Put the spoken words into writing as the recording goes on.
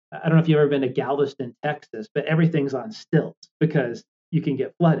I don't know if you've ever been to Galveston, Texas, but everything's on stilts because you can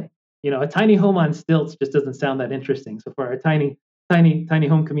get flooding. A tiny home on stilts just doesn't sound that interesting. So for our tiny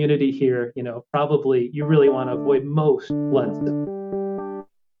home community here, probably you really want to avoid most floods.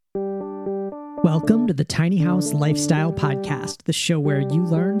 Welcome to the Tiny House Lifestyle Podcast, the show where you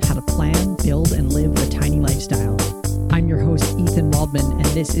learn how to plan, build, and live a tiny lifestyle. I'm your host, Ethan Waldman, and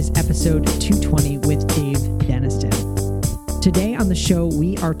this is episode 220 with Dave Deniston. Today on the show,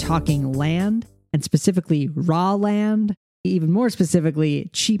 we are talking land, and specifically raw land, even more specifically,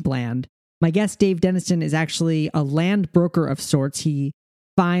 cheap land. My guest, Dave Deniston, is actually a land broker of sorts. He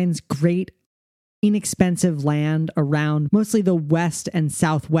finds great, inexpensive land around mostly the West and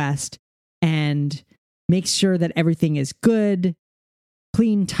Southwest and makes sure that everything is good,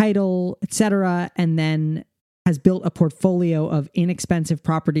 clean title, etc., and then has built a portfolio of inexpensive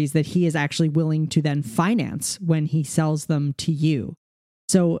properties that he is actually willing to then finance when he sells them to you.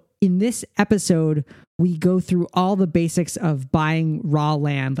 So in this episode, we go through all the basics of buying raw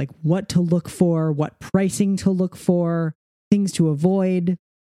land, like what to look for, what pricing to look for, things to avoid.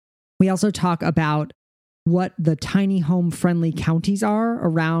 We also talk about what the tiny home friendly counties are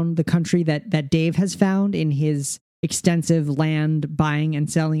around the country that Dave has found in his extensive land buying and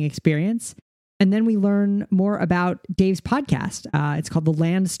selling experience. And then we learn more about Dave's podcast. It's called the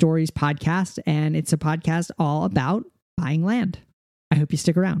Land Stories Podcast, and it's a podcast all about buying land. I hope you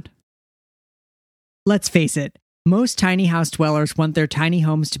stick around. Let's face it, most tiny house dwellers want their tiny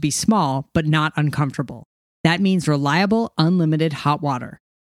homes to be small, but not uncomfortable. That means reliable, unlimited hot water.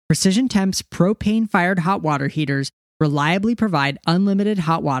 Precision Temp's propane-fired hot water heaters reliably provide unlimited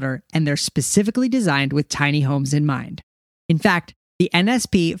hot water, and they're specifically designed with tiny homes in mind. In fact, the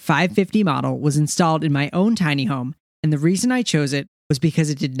NSP 550 model was installed in my own tiny home, and the reason I chose it was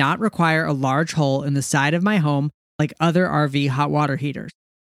because it did not require a large hole in the side of my home like other RV hot water heaters.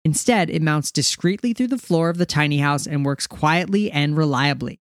 Instead, it mounts discreetly through the floor of the tiny house and works quietly and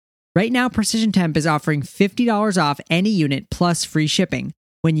reliably. Right now, Precision Temp is offering $50 off any unit plus free shipping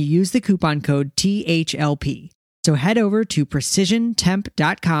when you use the coupon code THLP. So head over to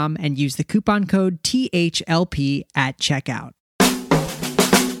precisiontemp.com and use the coupon code THLP at checkout.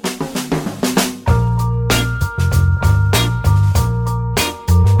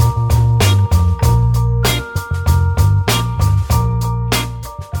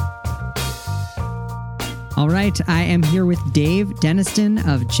 All right, I am here with Dave Deniston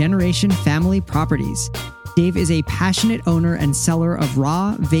of Generation Family Properties. Dave is a passionate owner and seller of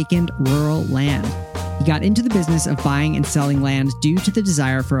raw, vacant, rural land. He got into the business of buying and selling land due to the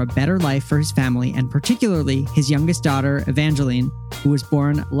desire for a better life for his family, and particularly his youngest daughter, Evangeline, who was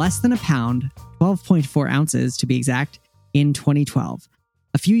born less than a pound, 12.4 ounces to be exact, in 2012.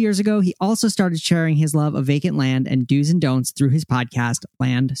 A few years ago, he also started sharing his love of vacant land and do's and don'ts through his podcast,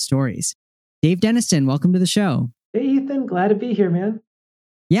 Land Stories. Dave Deniston, welcome to the show. Hey, Ethan. Glad to be here, man.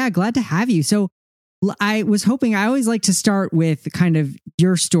 Yeah, glad to have you. So I was hoping, I always like to start with kind of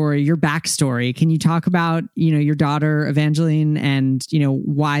your story, your backstory. Can you talk about, your daughter, Evangeline, and,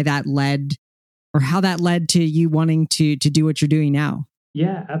 why that led or how that led to you wanting to do what you're doing now?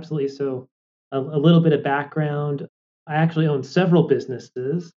 Yeah, absolutely. So a little bit of background. I actually own several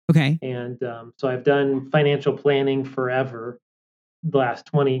businesses. Okay. And so I've done financial planning forever, the last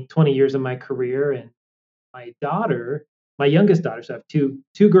 20 years of my career. And my daughter, my youngest daughter, so I have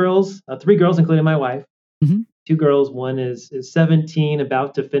two girls, three girls, including my wife. Mm-hmm. Two girls. One is 17,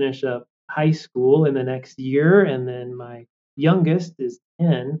 about to finish up high school in the next year. And then my youngest is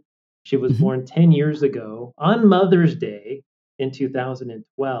 10. She was born 10 years ago on Mother's Day in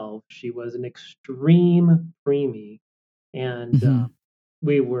 2012. She was an extreme preemie. And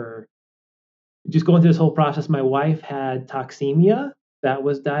we were just going through this whole process. My wife had toxemia that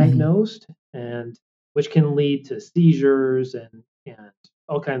was diagnosed, and which can lead to seizures and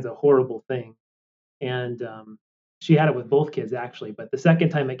all kinds of horrible things. And she had it with both kids, actually, but the second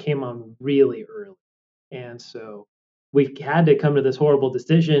time it came on really early. And so we had to come to this horrible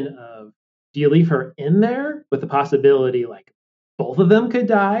decision of, do you leave her in there with the possibility like both of them could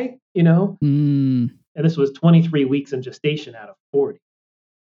die, And this was 23 weeks in gestation out of 40.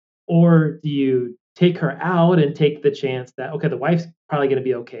 Or do you take her out and take the chance that, okay, the wife's probably going to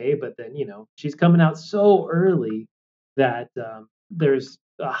be okay, but then, she's coming out so early that there's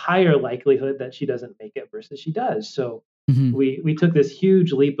a higher likelihood that she doesn't make it versus she does. So we took this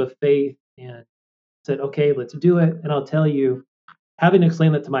huge leap of faith and said, okay, let's do it. And I'll tell you, having to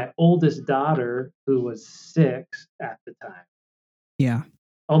explain that to my oldest daughter, who was 6 at the time,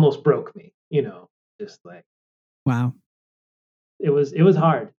 almost broke me, just like, wow. It was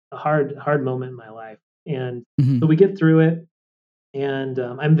hard, a hard moment in my life. And so we get through it. And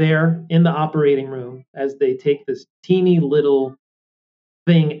I'm there in the operating room as they take this teeny little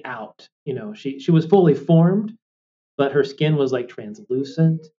thing out. She was fully formed, but her skin was like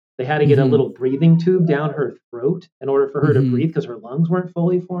translucent. They had to get a Mm-hmm. little breathing tube down her throat in order for her to Mm-hmm. breathe because her lungs weren't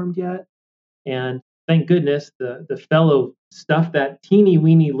fully formed yet. And thank goodness the fellow stuffed that teeny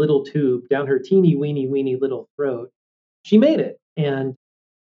weeny little tube down her teeny weeny little throat. She made it. And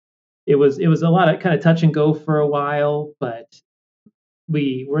it was a lot of kind of touch and go for a while, but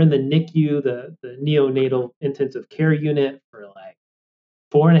we were in the NICU, the neonatal intensive care unit, for like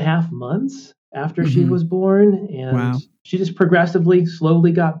 4.5 months after she Mm-hmm. was born, and Wow. she just progressively,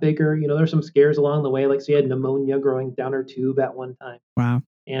 slowly got bigger. There's some scares along the way, like she had pneumonia growing down her tube at one time, Wow.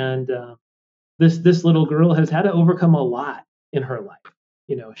 and this little girl has had to overcome a lot in her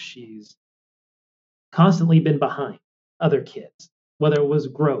life. She's constantly been behind other kids, whether it was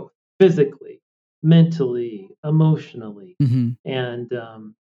growth, physically, mentally, emotionally, Mm-hmm. and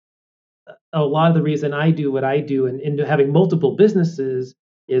a lot of the reason I do what I do and having multiple businesses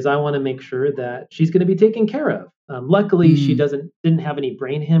is I want to make sure that she's going to be taken care of. Luckily, she Mm. didn't have any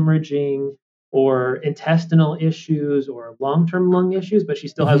brain hemorrhaging or intestinal issues or long-term lung issues, but she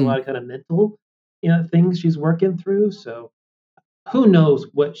still has a Mm-hmm. lot of kind of mental, things she's working through. So who knows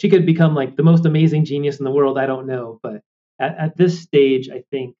what she could become, like the most amazing genius in the world. I don't know, but at this stage, I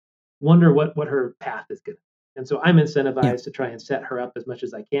think wonder what her path is going to be. And so I'm Yeah. incentivized to try and set her up as much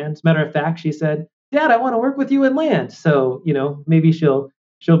as I can. As a matter of fact, she said, "Dad, I want to work with you in land." So maybe she'll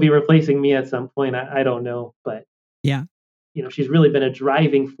be replacing me at some point. I don't know, but Yeah. she's really been a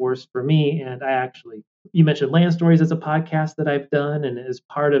driving force for me. And you mentioned Land Stories as a podcast that I've done, and as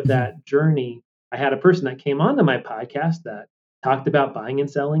part of Mm-hmm. that journey, I had a person that came onto my podcast that talked about buying and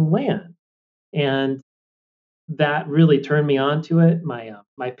selling land, and that really turned me on to it.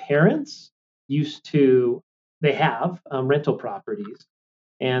 My parents used to they have rental properties,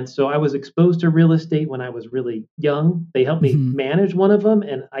 and so I was exposed to real estate when I was really young. They helped me Mm-hmm. manage one of them,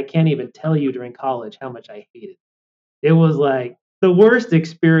 and I can't even tell you during college how much I hated it. It was like the worst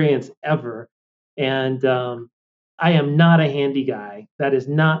experience ever, and I am not a handy guy. That is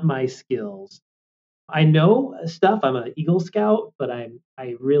not my skills. I know stuff. I'm an Eagle Scout, but I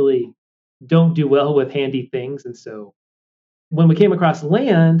really don't do well with handy things. And so when we came across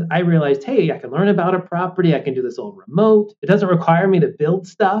land, I realized, hey, I can learn about a property. I can do this all remote. It doesn't require me to build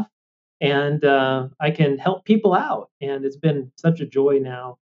stuff, and I can help people out. And it's been such a joy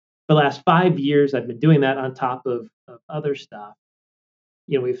now. The last 5 years, I've been doing that on top of other stuff.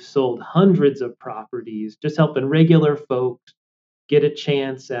 We've sold hundreds of properties, just helping regular folks get a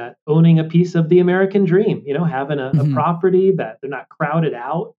chance at owning a piece of the American dream, having a Mm-hmm. property that they're not crowded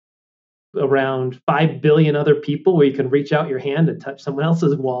out around 5 billion other people where you can reach out your hand and touch someone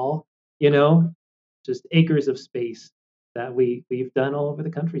else's wall, you know, just acres of space that we've done all over the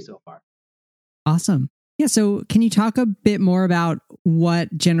country so far. Awesome. Yeah. So can you talk a bit more about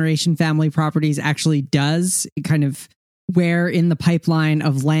what Generation Family Properties actually does? Kind of where in the pipeline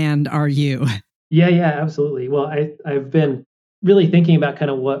of land are you? Yeah, absolutely. Well, I've been really thinking about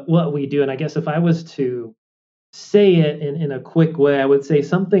kind of what we do. And I guess if I was to say it in a quick way, I would say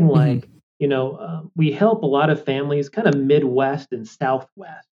something Mm-hmm. like, we help a lot of families kind of Midwest and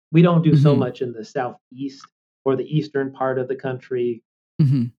Southwest. We don't do so Mm-hmm. much in the Southeast or the eastern part of the country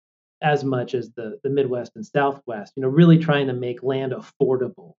Mm-hmm. as much as the Midwest and Southwest, really trying to make land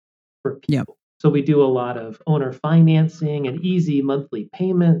affordable for Yep. people. So we do a lot of owner financing and easy monthly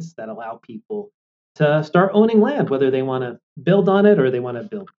payments that allow people to start owning land, whether they want to build on it or they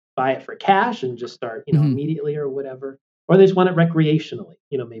want to buy it for cash and just start, Mm-hmm. immediately or whatever, or they just want it recreationally.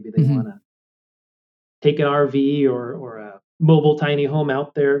 Maybe they Mm-hmm. want to take an RV or a mobile tiny home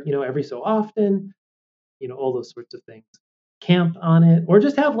out there, every so often, all those sorts of things. Camp on it, or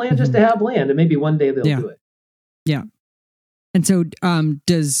just have land just Mm-hmm. to have land, and maybe one day they'll Yeah. do it. Yeah. And so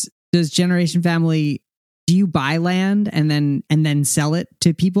does Generation Family, do you buy land and then sell it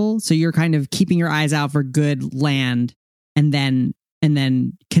to people? So you're kind of keeping your eyes out for good land and then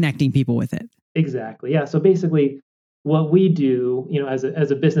connecting people with it. Exactly. Yeah. So basically, what we do, as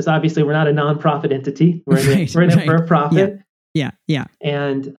a business, obviously we're not a nonprofit entity. We're in it for a profit. Yeah.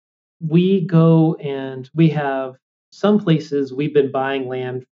 And we go and we have some places we've been buying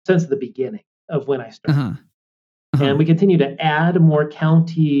land since the beginning of when I started. Uh-huh. And we continue to add more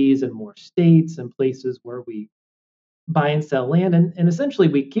counties and more states and places where we buy and sell land. And essentially,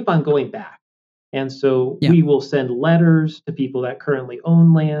 we keep on going back. And so we will send letters to people that currently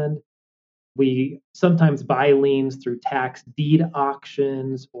own land. We sometimes buy liens through tax deed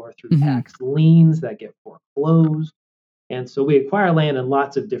auctions or through tax liens that get foreclosed. And so we acquire land in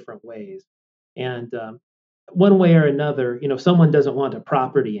lots of different ways. And one way or another, someone doesn't want a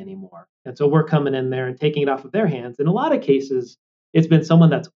property anymore. And so we're coming in there and taking it off of their hands. In a lot of cases, it's been someone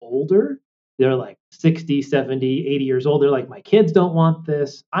that's older. They're like 60, 70, 80 years old. They're like, my kids don't want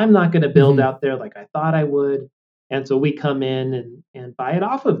this. I'm not going to build out there like I thought I would. And so we come in and buy it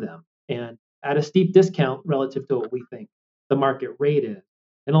off of them and at a steep discount relative to what we think the market rate is.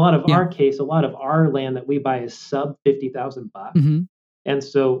 In a lot of our case, a lot of our land that we buy is sub $50,000. And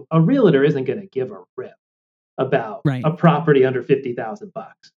so a realtor isn't going to give a rip about a property under $50,000.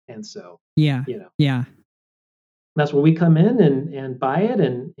 And so, that's where we come in and buy it.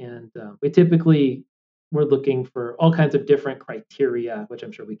 And we're looking for all kinds of different criteria, which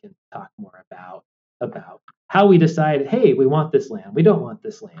I'm sure we can talk more about how we decide, hey, we want this land, we don't want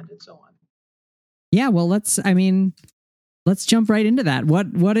this land, and so on. Yeah. Well, let's jump right into that.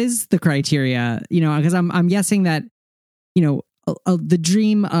 What is the criteria? Because I'm guessing that, the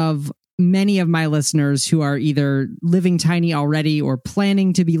dream of many of my listeners who are either living tiny already or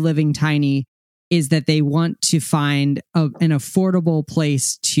planning to be living tiny is that they want to find an affordable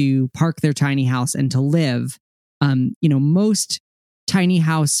place to park their tiny house and to live. Most tiny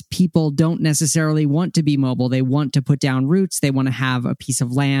house people don't necessarily want to be mobile. They want to put down roots. They want to have a piece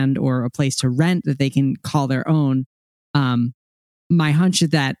of land or a place to rent that they can call their own. My hunch is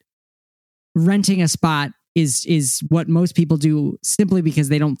that renting a spot is what most people do simply because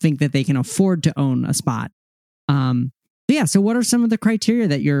they don't think that they can afford to own a spot. So what are some of the criteria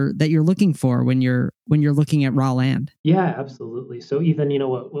that you're looking for when you're looking at raw land? Yeah, absolutely. So Ethan,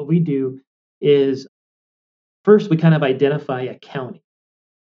 what we do is first we kind of identify a county.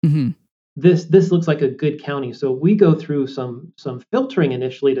 This looks like a good county. So we go through some filtering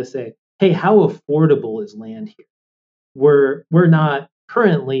initially to say, hey, how affordable is land here? We're not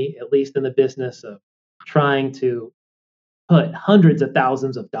currently, at least in the business of trying to put hundreds of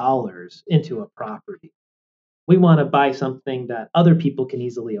thousands of dollars into a property. We want to buy something that other people can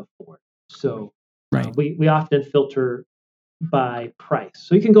easily afford. So we often filter by price.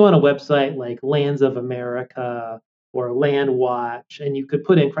 So you can go on a website like Lands of America or Land Watch, and you could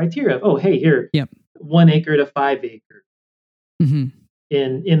put in criteria of, 1 acre to 5 acres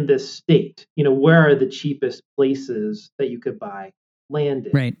in this state. Where are the cheapest places that you could buy land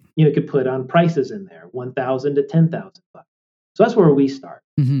in? Right. You could put on prices in there, $1,000 to $10,000. So that's where we start.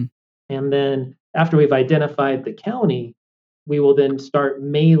 And then after we've identified the county, we will then start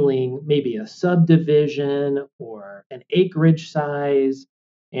mailing maybe a subdivision or an acreage size,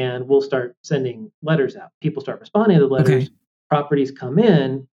 and we'll start sending letters out. People start responding to the letters. Properties come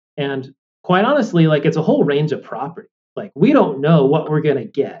in, and quite honestly, it's a whole range of property. We don't know what we're going to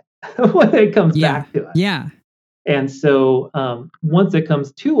get when it comes back to us. Yeah. And so once it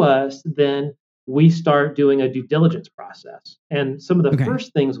comes to us, then we start doing a due diligence process. And some of the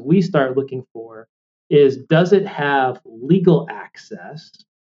first things we start looking for is, does it have legal access?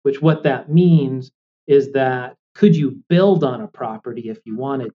 Which what that means is that could you build on a property if you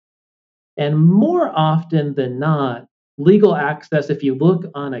wanted? And more often than not, legal access, if you look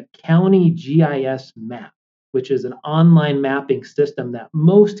on a county GIS map, which is an online mapping system that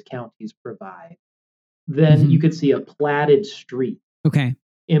most counties provide, then you could see a platted street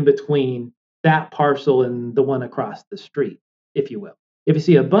in between that parcel and the one across the street, if you will. If you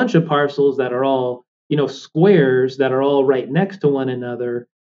see a bunch of parcels that are all, squares that are all right next to one another,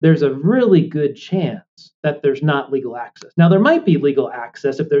 there's a really good chance that there's not legal access. Now, there might be legal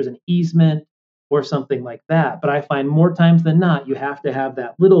access if there's an easement or something like that, but I find more times than not, you have to have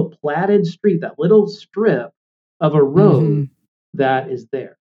that little platted street, that little strip of a road that is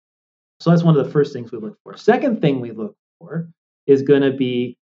there. So that's one of the first things we look for. Second thing we look for is going to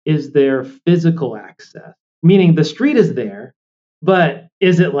be, is there physical access? Meaning the street is there, but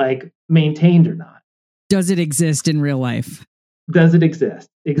is it maintained or not? Does it exist in real life? Does it exist?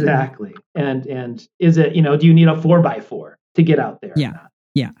 Exactly. And is it, do you need a 4x4 to get out there? Yeah. Or not?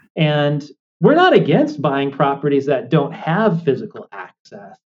 Yeah. And we're not against buying properties that don't have physical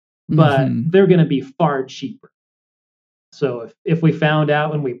access, but they're going to be far cheaper. So if we found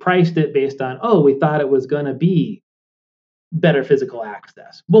out when we priced it based on, we thought it was going to be better physical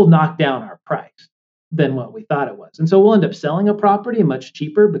access, we'll knock down our price than what we thought it was. And so we'll end up selling a property much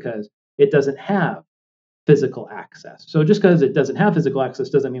cheaper because it doesn't have physical access. So just because it doesn't have physical access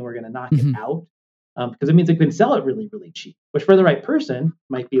doesn't mean we're going to knock it out, because it means we can sell it really, really cheap, which for the right person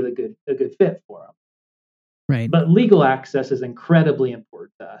might be a good fit for them. Right. But legal access is incredibly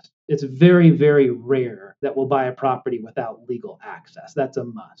important to us. It's very, very rare that we'll buy a property without legal access. That's a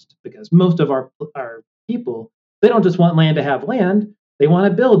must, because most of our people, they don't just want land to have land. They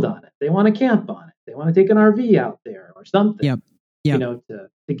want to build on it. They want to camp on it. They want to take an RV out there or something, to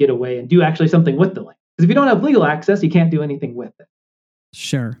get away and do actually something with the land. Because if you don't have legal access, you can't do anything with it.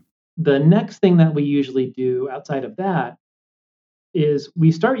 Sure. The next thing that we usually do outside of that is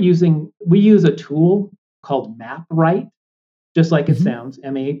we use a tool called MapRight, just like it sounds,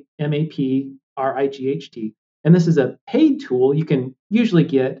 MAPRIGHT. And this is a paid tool. You can usually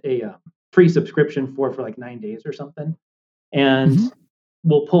get a free subscription for like 9 days or something. And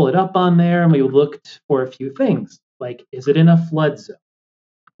we'll pull it up on there and we looked for a few things. Like, is it in a flood zone?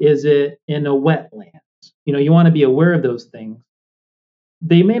 Is it in a wetland? You want to be aware of those things.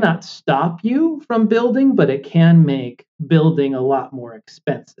 They may not stop you from building, but it can make building a lot more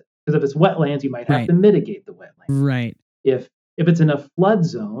expensive. Because if it's wetlands, you might have to mitigate the wetlands. Right. If it's in a flood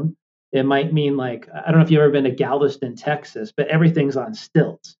zone, it might mean, like, I don't know if you've ever been to Galveston, Texas, but everything's on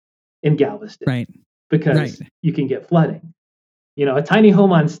stilts in Galveston. Right. Because you can get flooding. A tiny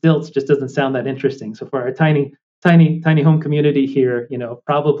home on stilts just doesn't sound that interesting. So for our tiny home community here,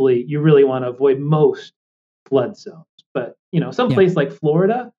 probably you really want to avoid most flood zones. But, some place like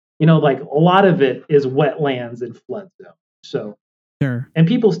Florida, like a lot of it is wetlands and flood zones. So, and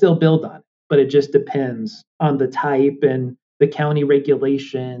people still build on it, but it just depends on the type and the county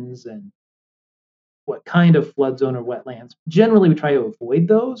regulations and what kind of flood zone or wetlands. Generally, we try to avoid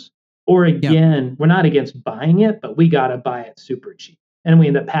those. Or again, we're not against buying it, but we got to buy it super cheap. And we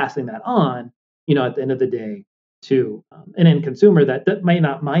end up passing that on, at the end of the day to an end consumer that might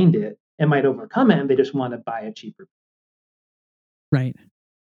not mind it and might overcome it, and they just want to buy it cheaper. Right.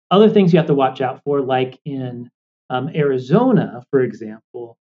 Other things you have to watch out for, like in Arizona, for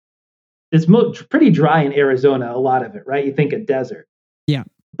example, it's pretty dry in Arizona, a lot of it, right? You think a desert. Yeah.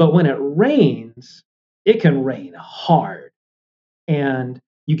 But when it rains, it can rain hard. And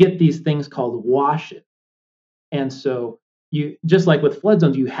you get these things called washes. And so you, just like with flood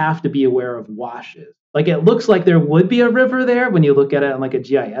zones, you have to be aware of washes. Like, it looks like there would be a river there when you look at it on like a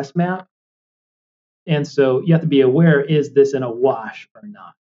GIS map. And so you have to be aware, is this in a wash or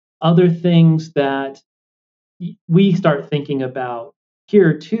not? Other things that we start thinking about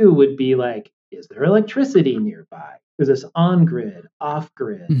here too would be like, is there electricity nearby? Is this on-grid,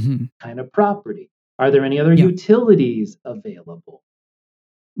 off-grid kind of property? Are there any other utilities available?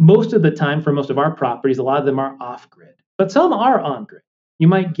 Most of the time, for most of our properties, a lot of them are off-grid, but some are on-grid. You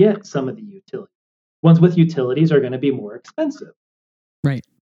might get some of the utilities. Ones with utilities are going to be more expensive. Right.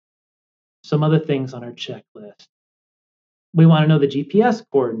 Some other things on our checklist. We want to know the GPS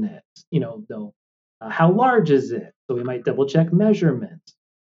coordinates, how large is it? So we might double check measurements.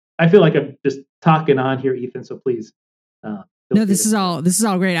 I feel like I'm just talking on here, Ethan, so please. No, this is all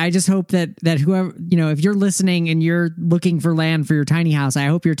great. I just hope that whoever, if you're listening and you're looking for land for your tiny house, I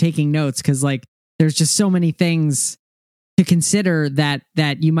hope you're taking notes, because like there's just so many things to consider that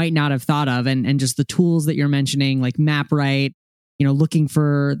you might not have thought of, and just the tools that you're mentioning, like MapRight, looking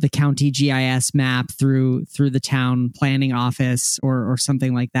for the county GIS map through the town planning office or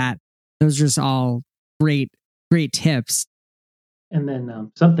something like that. Those are just all great tips. And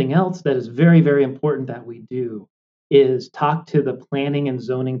then something else that is very, very important that we do is talk to the planning and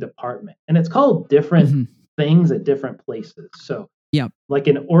zoning department. And it's called different things at different places. So like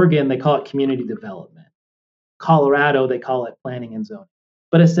in Oregon, they call it community development. Colorado, they call it planning and zoning.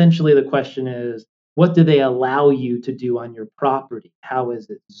 But essentially the question is, what do they allow you to do on your property? How is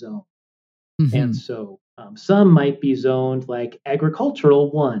it zoned? And so some might be zoned like agricultural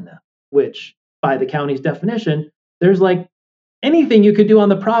 1, which by the county's definition, there's like anything you could do on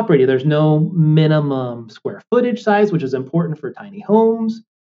the property. There's no minimum square footage size, which is important for tiny homes,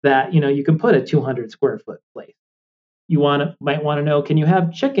 that you can put a 200 square foot place. You might want to know, can you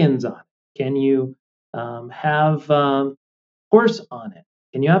have chickens on it? Can you have horse on it?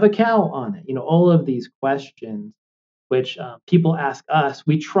 Can you have a cow on it? All of these questions, which people ask us,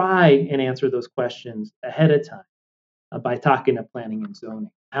 we try and answer those questions ahead of time by talking to planning and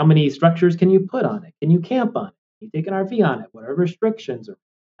zoning. How many structures can you put on it? Can you camp on it? Can you take an RV on it? What are restrictions?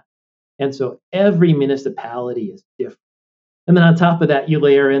 And so every municipality is different. And then on top of that, you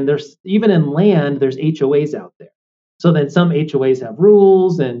layer in, even in land, there's HOAs out there. So then some HOAs have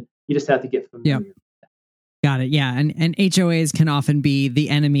rules, and you just have to get familiar. Yep. Got it. Yeah. And HOAs can often be the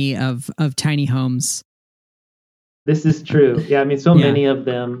enemy of tiny homes. This is true. Yeah. I mean, many of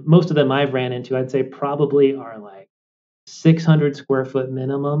them, most of them I've ran into, I'd say probably are like 600 square foot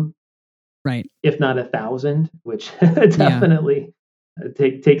minimum. Right. If not 1,000, which definitely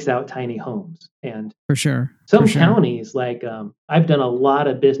takes out tiny homes. And for sure. Some counties, like I've done a lot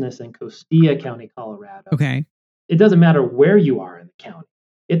of business in Costilla County, Colorado. Okay. It doesn't matter where you are in the county.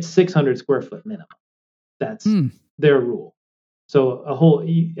 It's 600 square foot minimum. That's their rule. So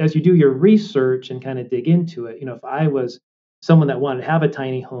as you do your research and kind of dig into it, if I was someone that wanted to have a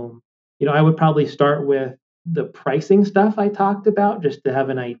tiny home I would probably start with the pricing stuff I talked about just to have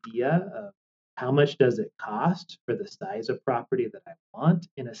an idea of how much does it cost for the size of property that I want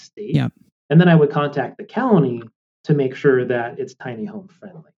in a state. Yep. And then I would contact the county to make sure that it's tiny home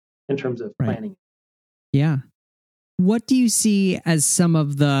friendly in terms of planning. Yeah. What do you see as some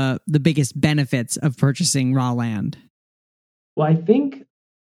of the biggest benefits of purchasing raw land? Well, I think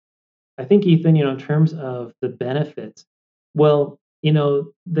Ethan, in terms of the benefits, well,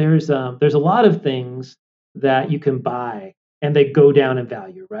 there's a lot of things that you can buy and they go down in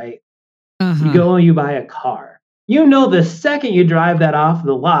value, right? You go and you buy a car. The second you drive that off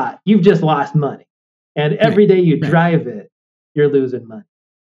the lot, you've just lost money. And every day you drive it, you're losing money.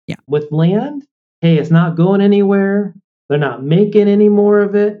 Yeah. With land, hey, it's not going anywhere. They're not making any more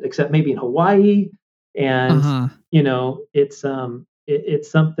of it, except maybe in Hawaii. And it's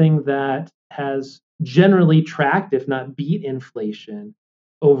something that has generally tracked, if not beat, inflation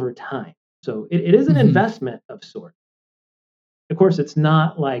over time. So it is an investment of sorts. Of course, it's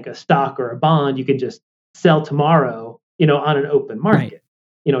not like a stock or a bond you can just sell tomorrow, on an open market.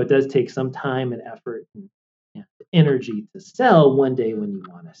 Right. It does take some time and effort and energy to sell one day when you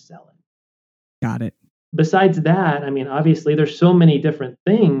want to sell it. Got it. Besides that, obviously there's so many different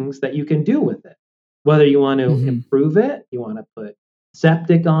things that you can do with it. Whether you want to improve it, you want to put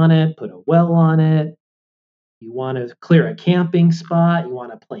septic on it, put a well on it, you want to clear a camping spot, you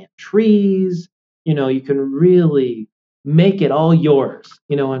want to plant trees, you can really make it all yours,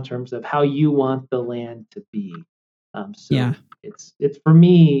 in terms of how you want the land to be. It's for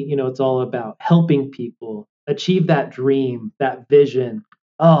me, it's all about helping people achieve that dream, that vision.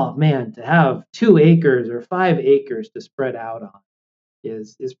 Oh man, to have 2 acres or 5 acres to spread out on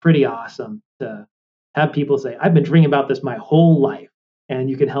is pretty awesome. To have people say, I've been dreaming about this my whole life, and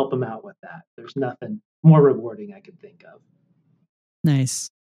you can help them out with that. There's nothing more rewarding I can think of. Nice.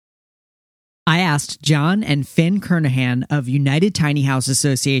 I asked John and Finn Kernahan of United Tiny House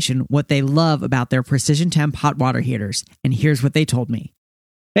Association what they love about their Precision Temp hot water heaters, and here's what they told me.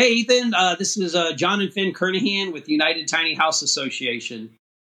 Hey, Ethan. This is John and Finn Kernahan with United Tiny House Association.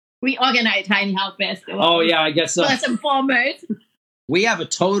 We organize Tiny House Festival. Oh, yeah, I guess so. First and foremost. We have a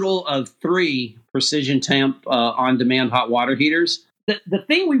total of 3 Precision Temp on-demand hot water heaters. The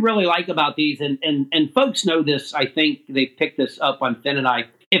thing we really like about these, and folks know this, I think they picked this up on Finn and I,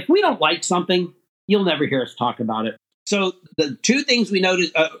 if we don't like something, you'll never hear us talk about it. So the 2 things we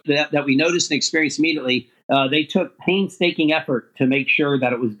noticed that we noticed and experienced immediately, they took painstaking effort to make sure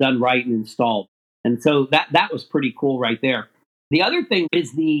that it was done right and installed. And so that was pretty cool right there. The other thing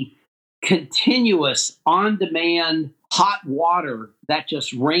is the continuous on-demand hot water that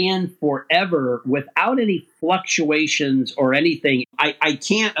just ran forever without any fluctuations or anything. I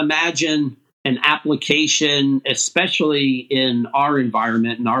can't imagine an application, especially in our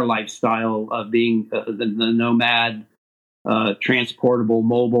environment and our lifestyle of being the nomad, transportable,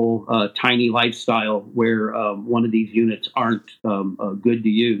 mobile, tiny lifestyle where one of these units aren't good to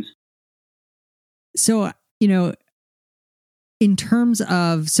use. So, in terms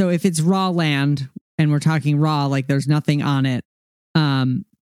of, so if it's raw land and we're talking raw, like there's nothing on it,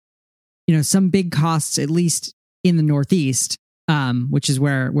 some big costs, at least in the Northeast, which is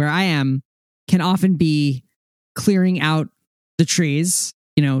where I am, can often be clearing out the trees,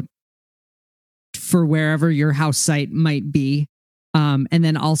 for wherever your house site might be. And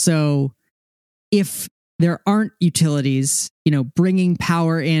then also if there aren't utilities, bringing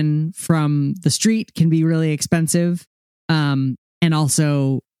power in from the street can be really expensive. And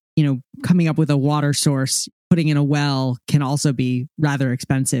also, coming up with a water source, putting in a well can also be rather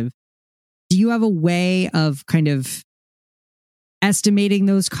expensive. Do you have a way of kind of estimating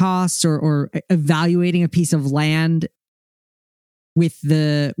those costs or evaluating a piece of land with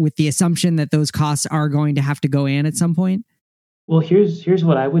the assumption that those costs are going to have to go in at some point? Well, here's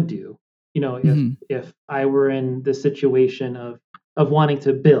what I would do. If I were in the situation of wanting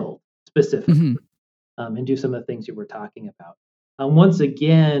to build specifically, and do some of the things you were talking about. Once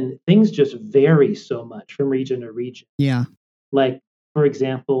again, things just vary so much from region to region. Yeah. Like, for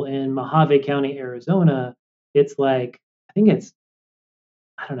example, in Mojave County, Arizona, it's like, I think it's,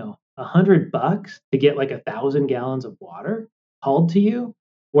 $100 to get like 1,000 gallons of water hauled to you.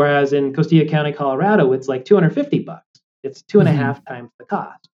 Whereas in Costilla County, Colorado, it's like $250. It's 2.5 times the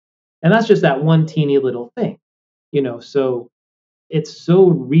cost. And that's just that one teeny little thing, so it's so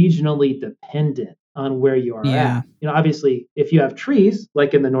regionally dependent on where you are at. Obviously, if you have trees,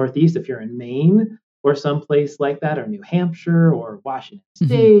 like in the Northeast, if you're in Maine or someplace like that, or New Hampshire or Washington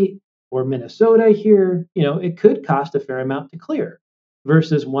State or Minnesota here, it could cost a fair amount to clear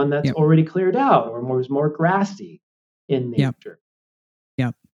versus one that's already cleared out or more grassy in nature.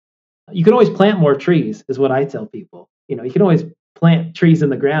 Yep. You can always plant more trees, is what I tell people. You know, you can always plant trees in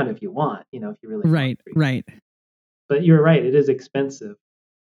the ground if you want, you know, if you really want trees. Right. But you're right, it is expensive.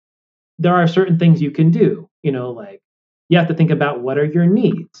 There are certain things you can do, you know, like you have to think about what are your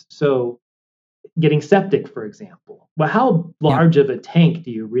needs. So getting septic, for example. Well, how large of a tank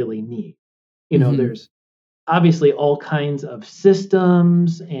do you really need? You know, there's obviously all kinds of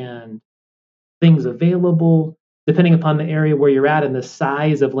systems and things available. Depending upon the area where you're at and the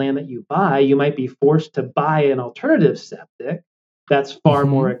size of land that you buy, you might be forced to buy an alternative septic that's far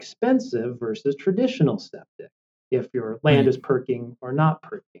more expensive versus traditional septic if your land is perking or not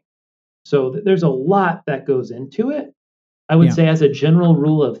perking. So there's a lot that goes into it. I would say as a general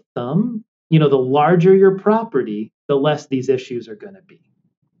rule of thumb, you know, the larger your property, the less these issues are going to be.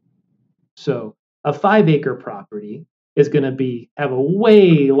 So a 5-acre property is going to have a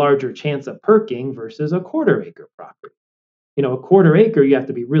way larger chance of perking versus a 1/4 acre property. You know, a 1/4 acre, you have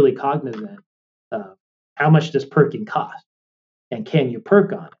to be really cognizant of how much does perking cost and can you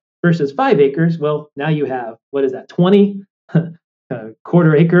perk on it versus 5 acres. Well, now you have, 20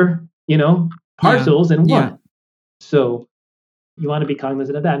 1/4 acre, you know, parcels in one. So you want to be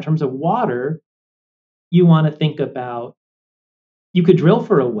cognizant of that. In terms of water, you want to think about, you could drill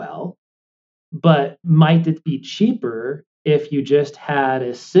for a well, but might it be cheaper if you just had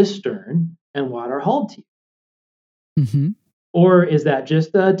a cistern and water hauled to you? Or is that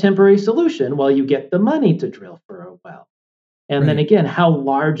just a temporary solution while you get the money to drill for a well? And then again, how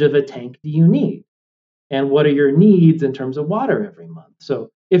large of a tank do you need? And what are your needs in terms of water every month? So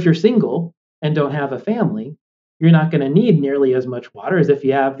if you're single and don't have a family, you're not going to need nearly as much water as if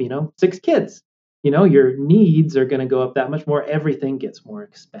you have, 6 kids. You know, your needs are going to go up that much more. Everything gets more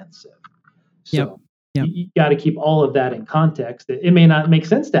expensive. So you got to keep all of that in context. It may not make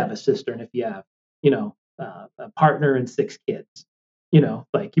sense to have a cistern if you have, a partner and 6 kids. You know,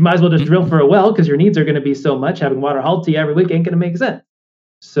 like you might as well just drill for a well because your needs are going to be so much. Having water hauled to you every week ain't going to make sense.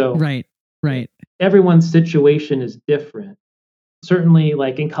 So right. Everyone's situation is different. Certainly,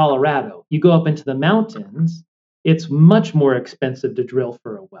 like in Colorado, you go up into the mountains, it's much more expensive to drill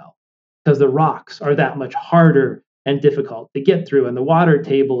for a well because the rocks are that much harder and difficult to get through, and the water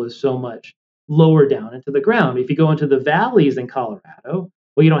table is so much lower down into the ground. If you go into the valleys in Colorado,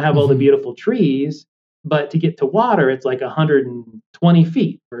 well, you don't have all the beautiful trees, but to get to water, it's like 120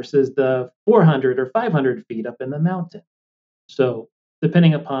 feet versus the 400 or 500 feet up in the mountain. So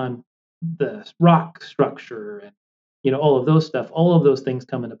depending upon the rock structure and all of those stuff, all of those things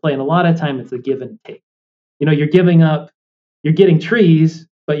come into play. And a lot of time it's a give and take. You're getting trees,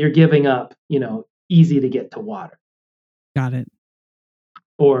 but you're giving up, easy to get to water. Got it.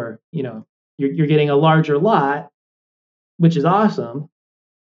 Or, you're getting a larger lot, which is awesome,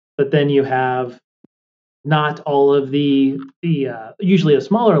 but then you have not all of the usually the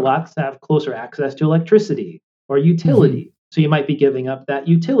smaller lots have closer access to electricity or utility. So you might be giving up that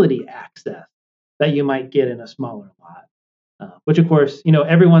utility access that you might get in a smaller lot, which of course,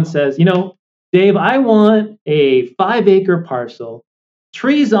 everyone says, Dave, I want a 5-acre parcel,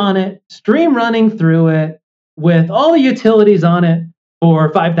 trees on it, stream running through it with all the utilities on it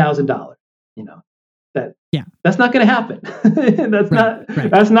for $5,000. That's not going to happen.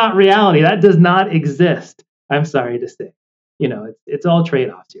 That's not reality. That does not exist. I'm sorry to say, it's all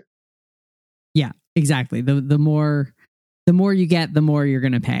trade-offs here. Yeah, exactly. The more you get, the more you're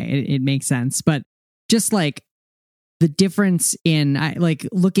going to pay. It makes sense. But just like the difference in like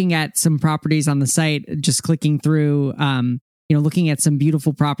looking at some properties on the site, just clicking through, looking at some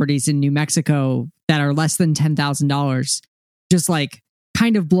beautiful properties in New Mexico that are less than $10,000, just like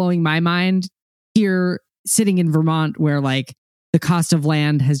kind of blowing my mind here sitting in Vermont, where like the cost of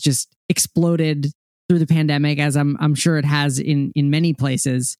land has just exploded through the pandemic, as I'm sure it has in many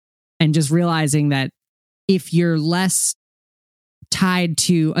places. And just realizing that if you're less tied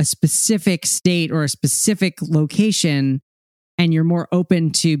to a specific state or a specific location, and you're more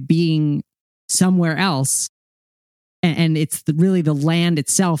open to being somewhere else, and it's really the land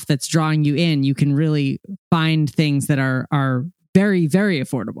itself that's drawing you in, you can really find things that are very, very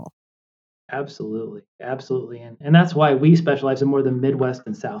affordable. Absolutely. And that's why we specialize in more the Midwest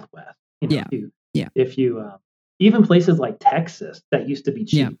and Southwest. If you even places like Texas that used to be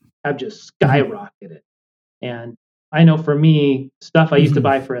cheap have just skyrocketed. And I know for me, stuff I used to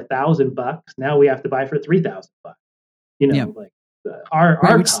buy for $1,000, now we have to buy for $3,000. Like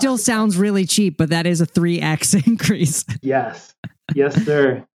our which still sounds really cheap, but that is a 3x increase. Yes,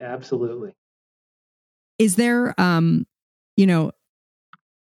 sir. Absolutely. Is there,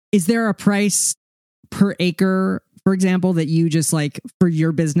 is there a price per acre, for example, that you just like for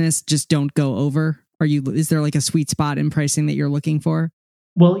your business just don't go over? Is there like a sweet spot in pricing that you're looking for?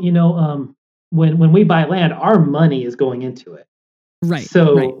 Well, when we buy land, our money is going into it. Right.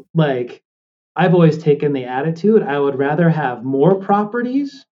 So, right. like, I've always taken the attitude I would rather have more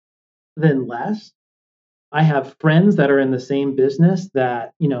properties than less. I have friends that are in the same business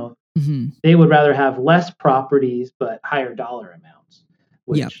that, Mm-hmm. they would rather have less properties but higher dollar amounts,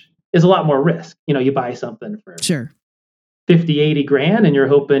 Yep. which is a lot more risk. You buy something for Sure. 50, 80 grand and you're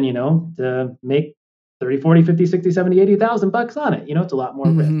hoping, to make 30, 40, 50, 60, 70, 80,000 bucks on it. It's a lot more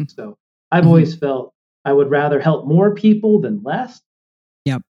Mm-hmm. risk. So I've Mhm. always felt I would rather help more people than less.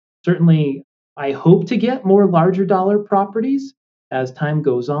 Yep. Certainly, I hope to get more larger dollar properties as time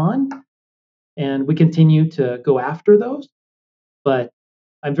goes on, and we continue to go after those. But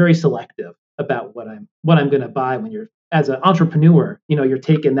I'm very selective about what I'm going to buy. When you're as an entrepreneur, you're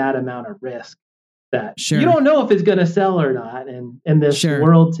taking that amount of risk that Sure. you don't know if it's going to sell or not. And in this Sure.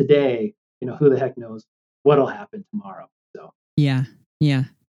 world today, who the heck knows what'll happen tomorrow. So Yeah. Yeah.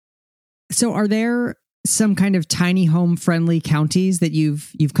 So are there some kind of tiny home friendly counties that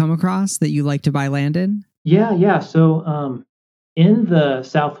you've come across that you like to buy land in? yeah. So in the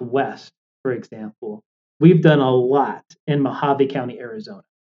Southwest, for example, we've done a lot in Mojave County, Arizona.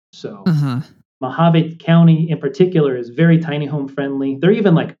 So Mojave County in particular is very tiny home friendly. They're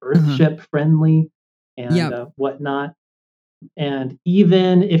even like Earthship friendly and whatnot. And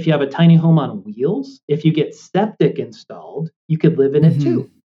even if you have a tiny home on wheels, if you get septic installed, you could live in it too.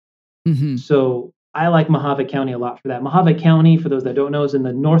 Mm-hmm. So I like Mojave County a lot for that. Mojave County, for those that don't know, is in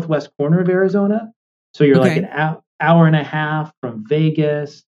the northwest corner of Arizona. So you're like an hour and a half from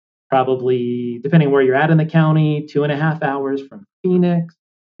Vegas, probably, depending where you're at in the county, 2.5 hours from Phoenix.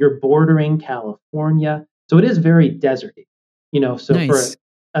 You're bordering California. So it is very deserty. So Nice. for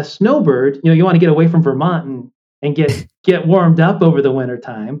a snowbird, you want to get away from Vermont and get warmed up over the winter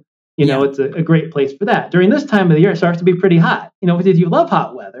time. It's a great place for that. During this time of the year, it starts to be pretty hot. If you love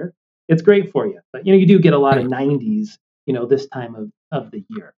hot weather, it's great for you. But, you do get a lot of 90s, this time of the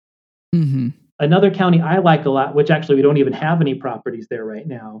year. Mm-hmm. Another county I like a lot, which actually we don't even have any properties there right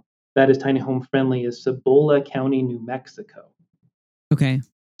now, that is tiny home friendly, is Cibola County, New Mexico. Okay.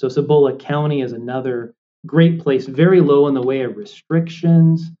 So Cibola County is another great place, very low in the way of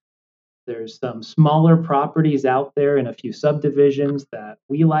restrictions. There's some smaller properties out there and a few subdivisions that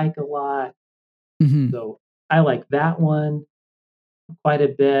we like a lot. Mm-hmm. So I like that one quite a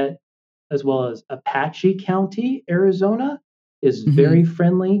bit, as well as Apache County, Arizona is very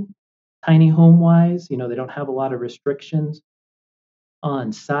friendly, tiny home wise. They don't have a lot of restrictions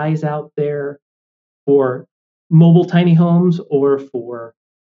on size out there for mobile tiny homes or for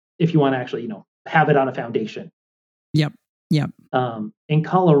if you want to actually, have it on a foundation. Yep. In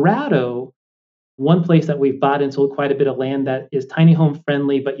Colorado, one place that we've bought and sold quite a bit of land that is tiny home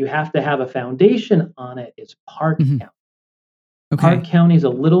friendly, but you have to have a foundation on it, is Park County. Okay. Park County is a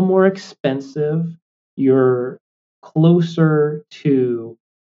little more expensive. You're closer to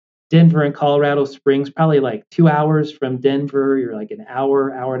Denver and Colorado Springs, probably like 2 hours from Denver. You're like an hour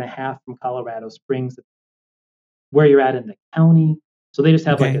and a half from Colorado Springs, where you're at in the county. So they just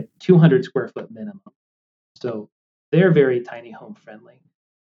have like a 200 square foot minimum. So they're very tiny home friendly.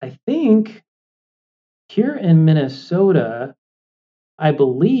 I think here in Minnesota, I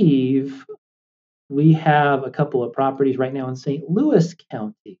believe we have a couple of properties right now in St. Louis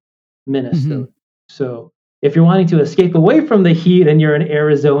County, Minnesota. So if you're wanting to escape away from the heat and you're in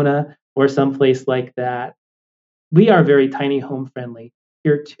Arizona or someplace like that, we are very tiny home friendly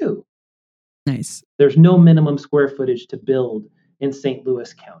here too. Nice. There's no minimum square footage to build in St.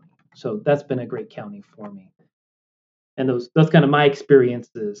 Louis County. So that's been a great county for me. And those kind of my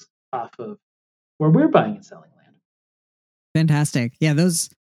experiences off of where we're buying and selling land. Fantastic. Yeah, those,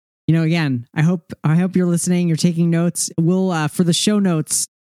 again, I hope you're listening, you're taking notes. We'll for the show notes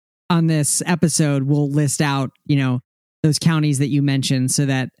on this episode, we'll list out, those counties that you mentioned so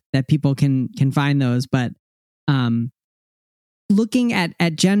that people can find those. But looking at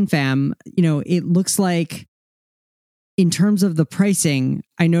GenFam, it looks like in terms of the pricing,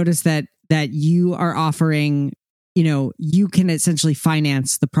 I noticed that you are offering, you can essentially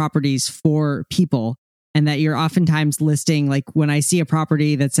finance the properties for people, and that you're oftentimes listing, like when I see a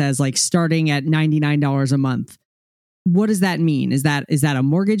property that says like starting at $99 a month, what does that mean? Is that a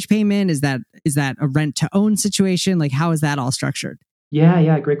mortgage payment? Is that a rent to own situation? Like, how is that all structured?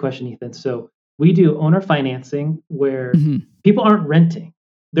 Yeah. Great question, Ethan. So we do owner financing where people aren't renting.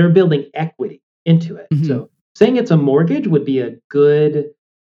 They're building equity into it. So saying it's a mortgage would be a good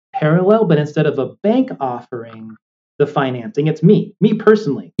parallel, but instead of a bank offering the financing, it's me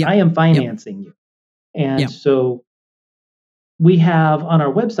personally. I am financing you. And so we have on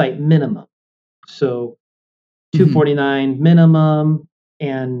our website minimum. So $249 minimum,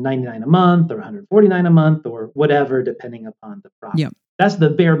 and $99 a month or $149 a month or whatever, depending upon the property. Yep. That's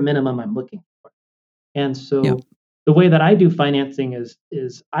the bare minimum I'm looking for. And so Yep. the way that I do financing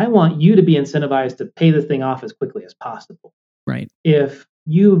is I want you to be incentivized to pay this thing off as quickly as possible. Right. If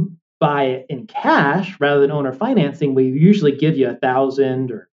you buy it in cash rather than owner financing, we usually give you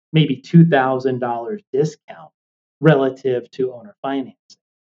 $1,000 or maybe $2,000 discount relative to owner financing.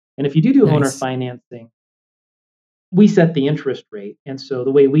 And if you do owner Nice. financing, we set the interest rate. And so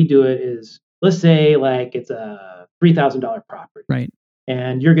the way we do it is, let's say like it's a $3,000 property, Right.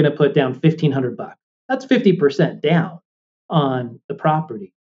 and you're going to put down $1,500. That's 50% down on the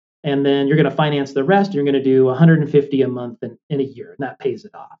property. And then you're going to finance the rest. You're going to do $150 a month in a year, and that pays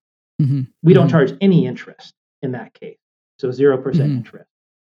it off. Mm-hmm. We don't charge any interest in that case. So 0% interest.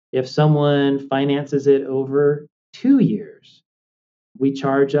 If someone finances it over 2 years, we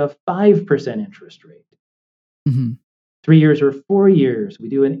charge a 5% interest rate. Mm-hmm. 3 years or 4 years, we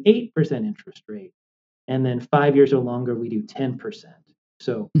do an 8% interest rate. And then 5 years or longer, we do 10%.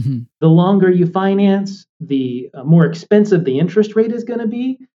 So the longer you finance, the more expensive the interest rate is going to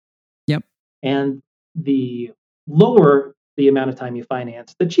be. Yep. And the lower the amount of time you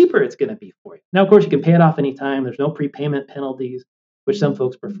finance, the cheaper it's going to be for you. Now, of course, you can pay it off anytime. There's no prepayment penalties, which some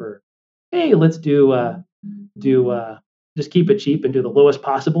folks prefer. Hey, let's just keep it cheap and do the lowest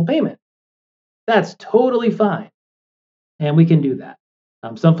possible payment. That's totally fine. And we can do that.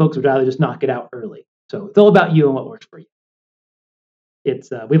 Some folks would rather just knock it out early. So it's all about you and what works for you.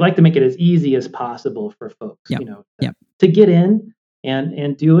 We like to make it as easy as possible for folks, to get in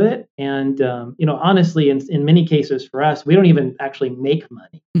and do it. And, honestly, in many cases for us, we don't even actually make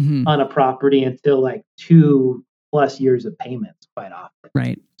money on a property until like 2+ years of payments quite often.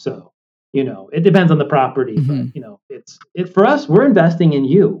 Right. So, it depends on the property, but, for us, we're investing in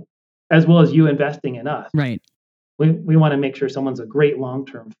you as well as you investing in us. Right. We want to make sure someone's a great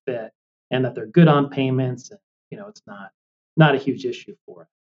long-term fit and that they're good on payments. And, it's not a huge issue for us.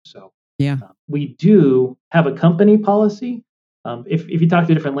 So we do have a company policy. If you talk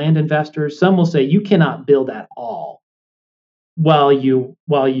to different land investors, some will say you cannot build at all while you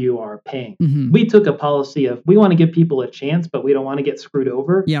are paying. We took a policy of we want to give people a chance, but we don't want to get screwed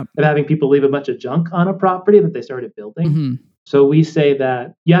over of having people leave a bunch of junk on a property that they started building. So we say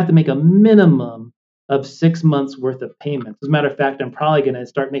that you have to make a minimum of 6 months worth of payments. As a matter of fact, I'm probably going to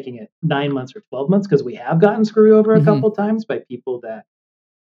start making it 9 months or 12 months because we have gotten screwed over a couple times by people that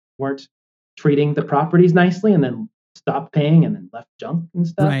weren't treating the properties nicely and then stopped paying and then left junk and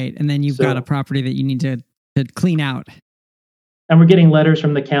stuff. Right. And then you've got a property that you need to clean out. And we're getting letters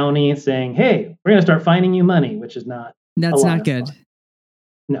from the county saying, hey, we're going to start fining you money, which is not That's not good. Fun.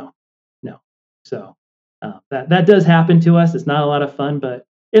 No. So that does happen to us. It's not a lot of fun, but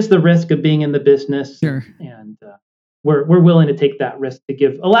it's the risk of being in the business. Sure. And we're willing to take that risk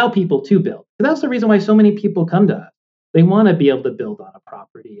to allow people to build. And that's the reason why so many people come to us. They want to be able to build on a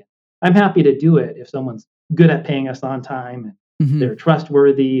property. I'm happy to do it if someone's good at paying us on time and they're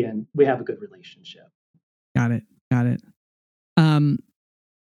trustworthy and we have a good relationship. Got it.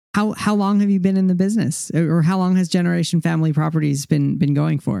 How long have you been in the business, or how long has Generation Family Properties been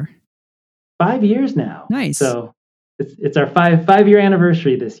going for? 5 years now. Nice. So it's our five-year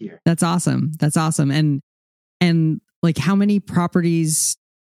anniversary this year. That's awesome. And like, how many properties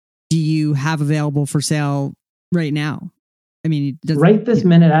do you have available for sale right now? I mean, right this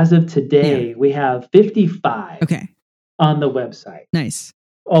minute, as of today, we have 55 on the website. Nice.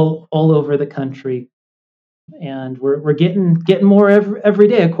 All over the country. And we're getting more every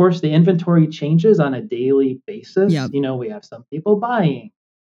day. Of course, the inventory changes on a daily basis. Yep. We have some people buying.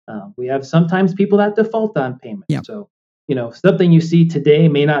 We have sometimes people that default on payment. Yep. So, something you see today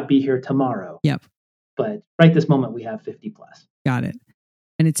may not be here tomorrow. Yep. But right this moment, we have 50+. Got it.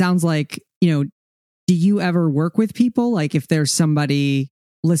 And it sounds like, do you ever work with people? Like if there's somebody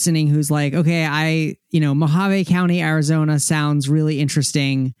listening who's like, okay, Mojave County, Arizona sounds really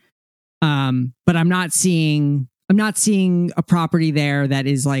interesting. But I'm not seeing a property there that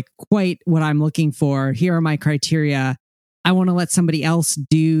is like quite what I'm looking for. Here are my criteria. I want to let somebody else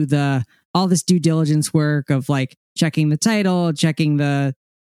do all this due diligence work of like checking the title, checking the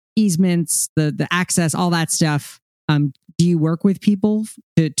easements, the access, all that stuff. Do you work with people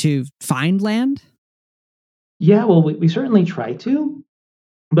to find land? Yeah, well, we certainly try to,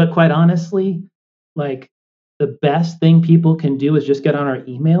 but quite honestly, like the best thing people can do is just get on our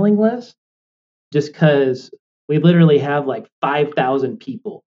emailing list, just because we literally have like 5,000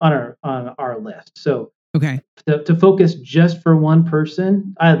 people on our list. So to focus just for one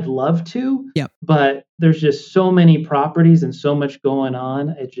person, I'd love to, but there's just so many properties and so much going on.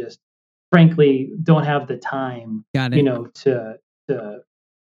 It just, frankly, don't have the time, to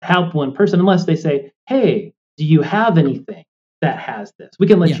help one person unless they say, hey, do you have anything that has this? We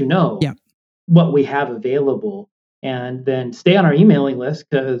can let you know what we have available, and then stay on our emailing list,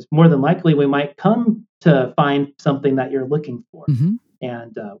 because more than likely we might come to find something that you're looking for.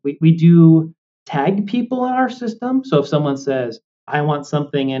 And we do tag people in our system. So if someone says, I want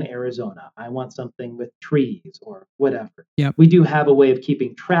something in Arizona, I want something with trees or whatever, we do have a way of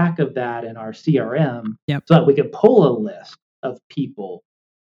keeping track of that in our CRM so that we can pull a list of people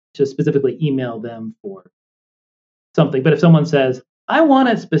to specifically email them for something. But if someone says, I want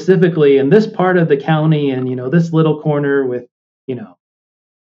it specifically in this part of the county and, this little corner with,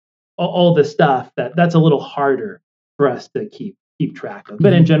 all the stuff, that's a little harder for us to keep track of.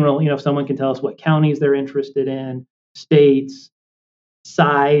 But in general, if someone can tell us what counties they're interested in, states,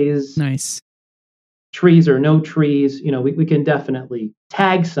 size, trees or no trees, we can definitely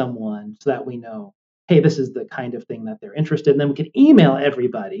tag someone so that we know, hey, this is the kind of thing that they're interested in. Then we can email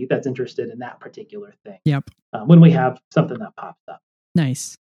everybody that's interested in that particular thing. When we have something that pops up.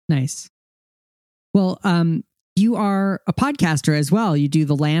 Nice. Well, you are a podcaster as well. You do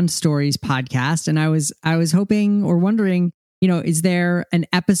the Land Stories podcast. And I was hoping or wondering, is there an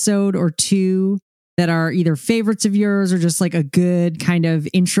episode or two that are either favorites of yours or just like a good kind of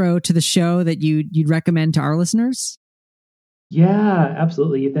intro to the show that you'd recommend to our listeners? Yeah,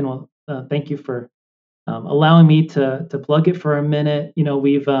 absolutely, Ethan. Well, thank you for allowing me to plug it for a minute.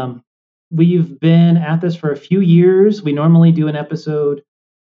 We've been at this for a few years. We normally do an episode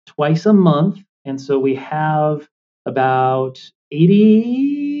twice a month. And so we have about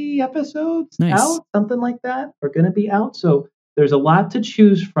 80 episodes out, something like that, are going to be out. So there's a lot to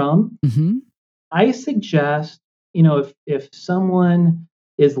choose from. I suggest, if someone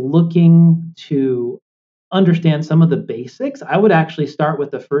is looking to understand some of the basics, I would actually start with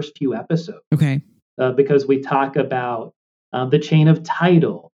the first few episodes. Okay. Because we talk about the chain of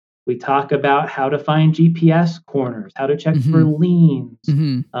title. We talk about how to find GPS corners, how to check for liens,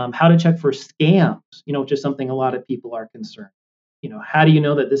 how to check for scams, which is something a lot of people are concerned. How do you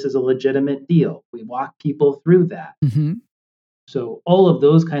know that this is a legitimate deal? We walk people through that. So all of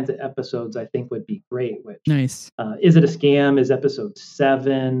those kinds of episodes, I think, would be great. Which, is it a scam? Is episode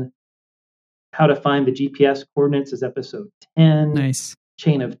 7. How to find the GPS coordinates is episode 10.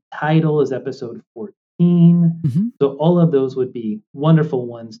 Chain of title is episode 14. So all of those would be wonderful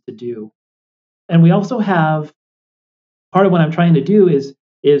ones to do. And we also have, part of what I'm trying to do is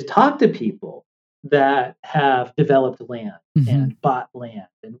talk to people that have developed land and bought land.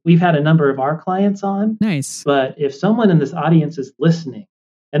 And we've had a number of our clients on. But if someone in this audience is listening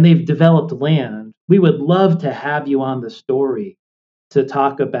and they've developed land, we would love to have you on the story to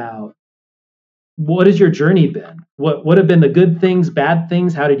talk about, what has your journey been? What have been the good things, bad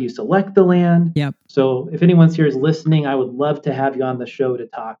things? How did you select the land? So if anyone's here is listening, I would love to have you on the show to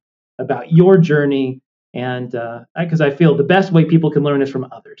talk about your journey. And because I feel the best way people can learn is from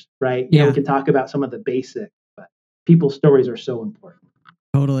others, right? We can talk about some of the basics, but people's stories are so important.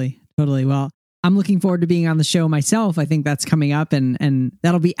 Totally. Well, I'm looking forward to being on the show myself. I think that's coming up, and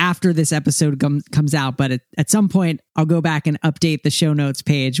that'll be after this episode comes out. But at some point, I'll go back and update the show notes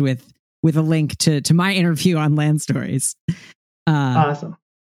page with a link to my interview on Land Stories. Awesome.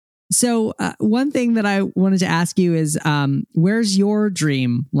 So one thing that I wanted to ask you is, where's your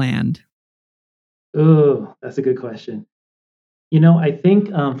dream land? Oh, that's a good question. I think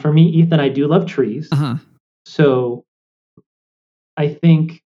for me, Ethan, I do love trees. So I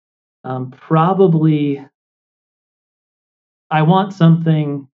think probably I want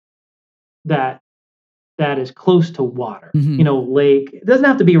something that is close to water, lake. It doesn't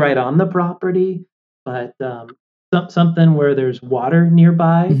have to be right on the property, but something where there's water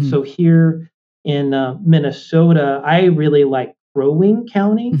nearby. So here in Minnesota, I really like Crow Wing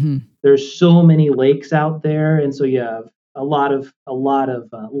County. There's so many lakes out there, and so you have a lot of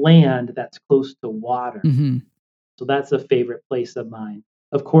land that's close to water. So that's a favorite place of mine.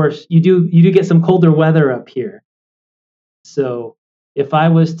 Of course, you do get some colder weather up here. So if I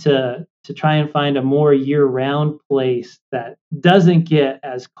was to try and find a more year-round place that doesn't get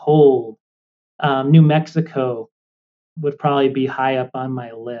as cold, New Mexico would probably be high up on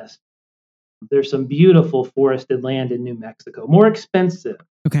my list. There's some beautiful forested land in New Mexico, more expensive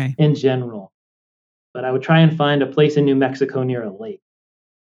in general. But I would try and find a place in New Mexico near a lake,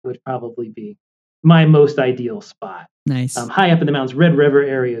 would probably be my most ideal spot. High up in the mountains. Red River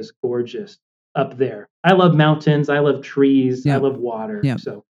area is gorgeous up there. I love mountains. I love trees. I love water.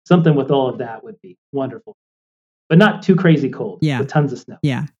 So something with all of that would be wonderful, but not too crazy cold. With tons of snow.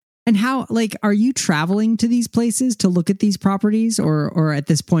 And how, are you traveling to these places to look at these properties, or at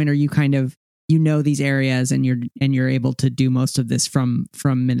this point, are you kind of, you know these areas and you're able to do most of this from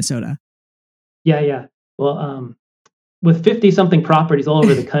Minnesota. Yeah. Well, with 50 something properties all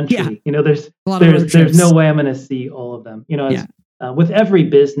over the country, Yeah. you know, there's A lot of road there's trips. no way I'm going to see all of them. You know, with every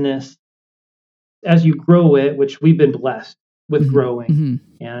business, as you grow it, which we've been blessed with growing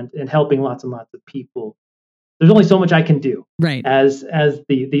and helping lots and lots of people, there's only so much I can do, right? As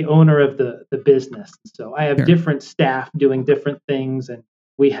the owner of the business. So I have different staff doing different things, and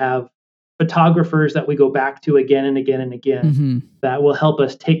we have photographers that we go back to again and again and again that will help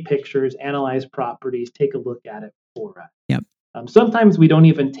us take pictures, analyze properties, take a look at it for us. Yep. Sometimes we don't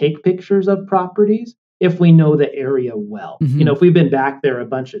even take pictures of properties if we know the area well. You know, if we've been back there a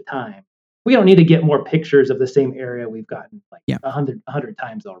bunch of times, we don't need to get more pictures of the same area we've gotten like 100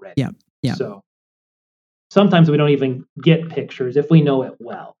 times already. Yeah. So sometimes we don't even get pictures if we know it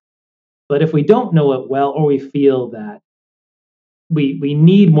well. But if we don't know it well, or we feel that we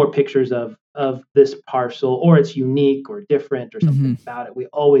need more pictures of this parcel, or it's unique or different or something about it, we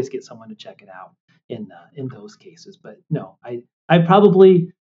always get someone to check it out in those cases. But no, I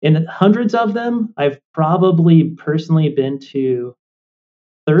probably, in hundreds of them, I've probably personally been to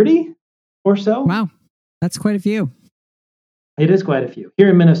 30 or so. Wow, that's quite a few. It is quite a few. Here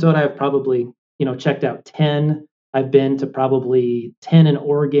in Minnesota, I've probably, checked out 10. I've been to probably 10 in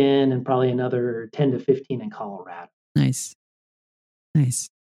Oregon and probably another 10 to 15 in Colorado. Nice.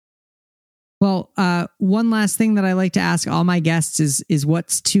 Well, one last thing that I like to ask all my guests is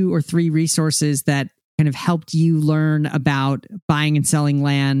what's 2 or 3 resources that kind of helped you learn about buying and selling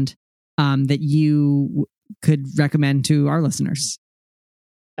land that you could recommend to our listeners?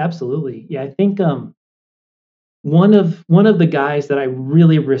 Absolutely. Yeah, I think one of the guys that I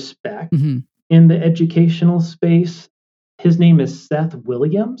really respect in the educational space, his name is Seth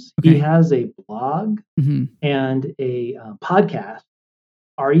Williams. Okay. He has a blog and a podcast,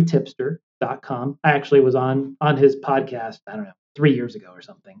 retipster.com. I actually was on his podcast, I don't know, 3 years ago or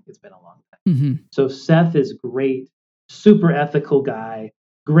something. It's been a long time. So Seth is great, super ethical guy,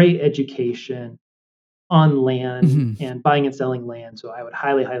 great education on land and buying and selling land. So I would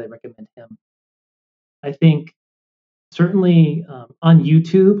highly, highly recommend him. I think certainly on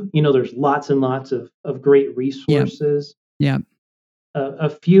YouTube, there's lots and lots of great resources. Yeah. A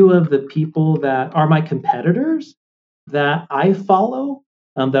few of the people that are my competitors that I follow,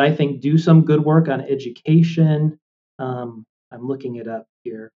 that I think do some good work on education. I'm looking it up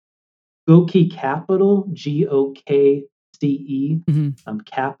here. Gokce Capital, Gokce,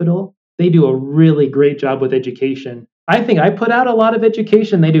 Capital. They do a really great job with education. I think I put out a lot of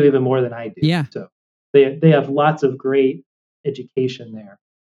education. They do even more than I do. Yeah. So they have lots of great education there.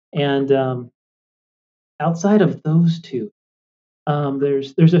 And outside of those two,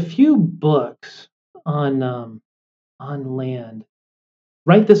 there's a few books on land.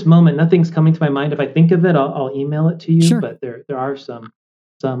 Right this moment, nothing's coming to my mind. If I think of it, I'll email it to you. Sure. But there are some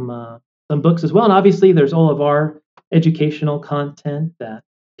books as well, and obviously there's all of our educational content that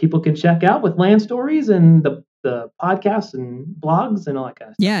people can check out with land stories and the podcasts and blogs and all that kind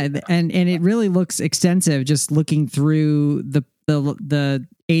of stuff. Yeah, and it really looks extensive. Just looking through the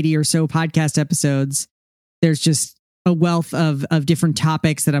 80 or so podcast episodes, there's just a wealth of different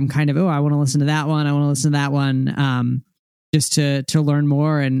topics that I'm kind of, I want to listen to that one. I want to listen to that one. Just to learn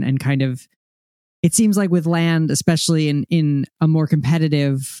more and kind of, it seems like with land, especially in a more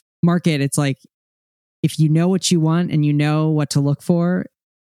competitive market, it's like, if you know what you want and you know what to look for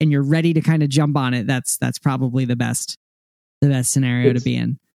and you're ready to kind of jump on it, that's probably the best scenario to be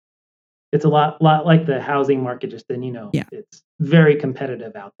in. It's a lot like the housing market, just in, it's very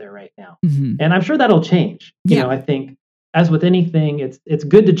competitive out there right now. And I'm sure that'll change. You know, I think as with anything, it's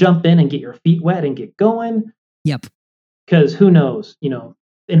good to jump in and get your feet wet and get going. Yep. Because who knows,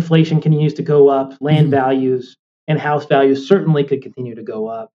 inflation continues to go up, land values and house values certainly could continue to go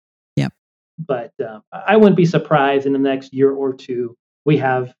up. Yep. But I wouldn't be surprised in the next year or two, we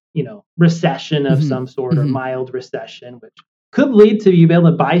have, recession of some sort or mild recession, which could lead to you be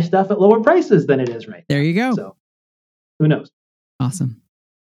able to buy stuff at lower prices than it is right now. There you go. So who knows? Awesome.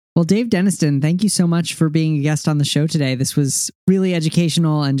 Well, Dave Denniston, thank you so much for being a guest on the show today. This was really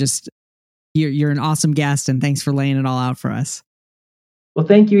educational and just, you're an awesome guest, and thanks for laying it all out for us. Well,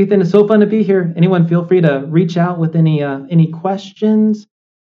 thank you, Ethan. It's so fun to be here. Anyone, feel free to reach out with any questions.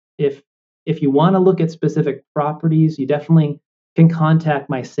 If you want to look at specific properties, you definitely can contact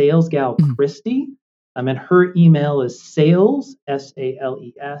my sales gal, Christy. And her email is sales,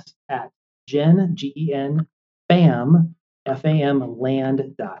 SALES, at FAM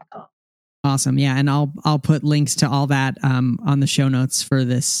land.com. Awesome. Yeah. And I'll put links to all that on the show notes for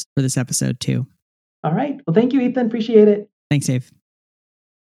this episode too. All right. Well, thank you, Ethan. Appreciate it. Thanks, Dave.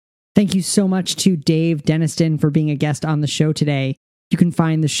 Thank you so much to Dave Deniston for being a guest on the show today. You can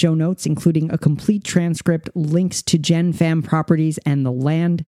find the show notes, including a complete transcript, links to Gen Fam properties and the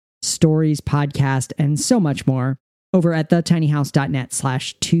Land Stories podcast, and so much more over at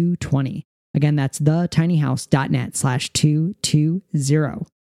thetinyhouse.net/220. Again, that's thetinyhouse.net/220.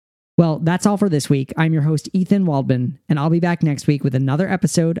 Well, that's all for this week. I'm your host, Ethan Waldman, and I'll be back next week with another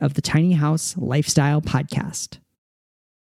episode of the Tiny House Lifestyle Podcast.